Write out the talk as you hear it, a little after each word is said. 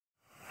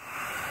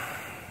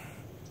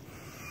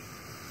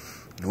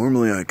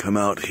Normally I come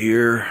out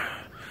here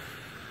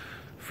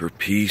for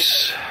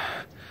peace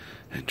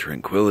and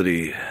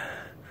tranquility,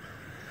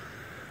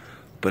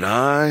 but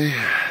I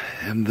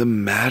am the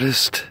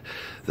maddest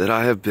that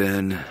I have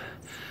been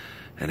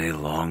in a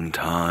long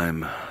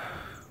time.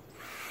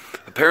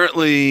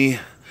 Apparently,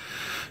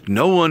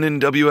 no one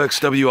in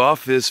WXW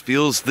office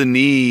feels the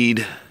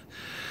need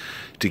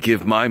to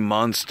give my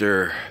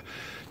monster,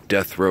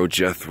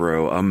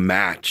 Deathrow, a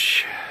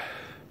match.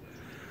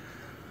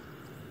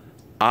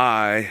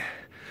 I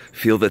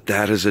feel that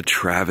that is a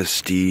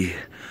travesty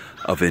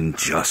of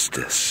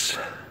injustice.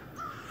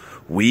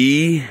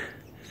 We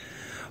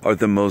are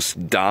the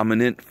most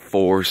dominant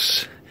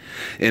force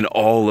in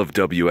all of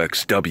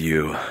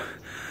WXW.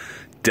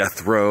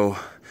 Deathrow,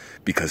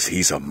 because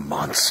he's a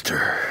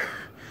monster.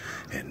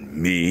 And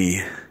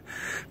me,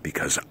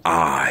 because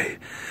I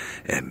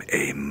am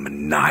a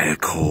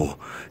maniacal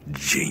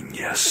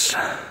genius.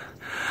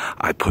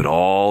 I put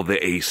all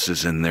the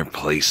aces in their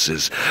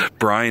places.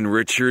 Bryan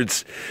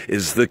Richards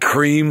is the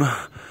cream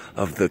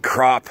of the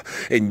crop,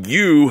 and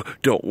you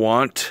don't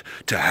want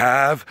to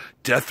have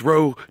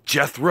Deathrow,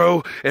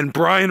 Jethro, and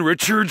Bryan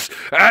Richards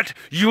at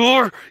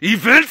your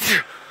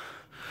event?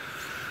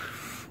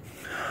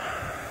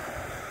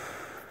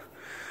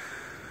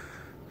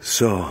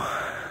 So,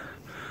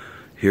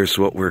 here's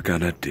what we're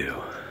gonna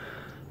do.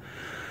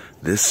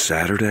 This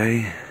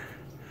Saturday,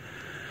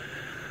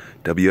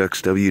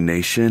 WXW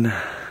Nation,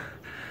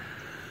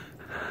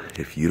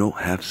 if you don't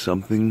have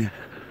something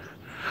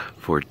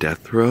for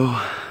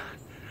Deathrow,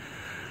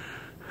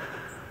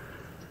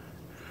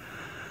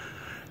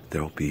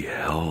 there'll be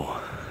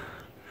hell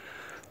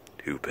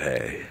to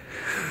pay.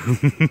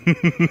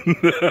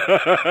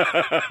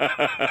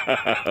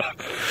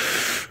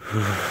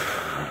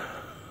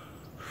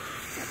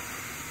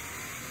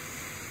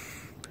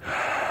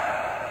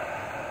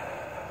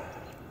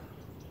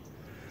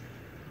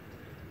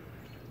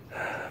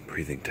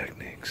 Breathing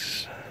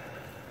techniques.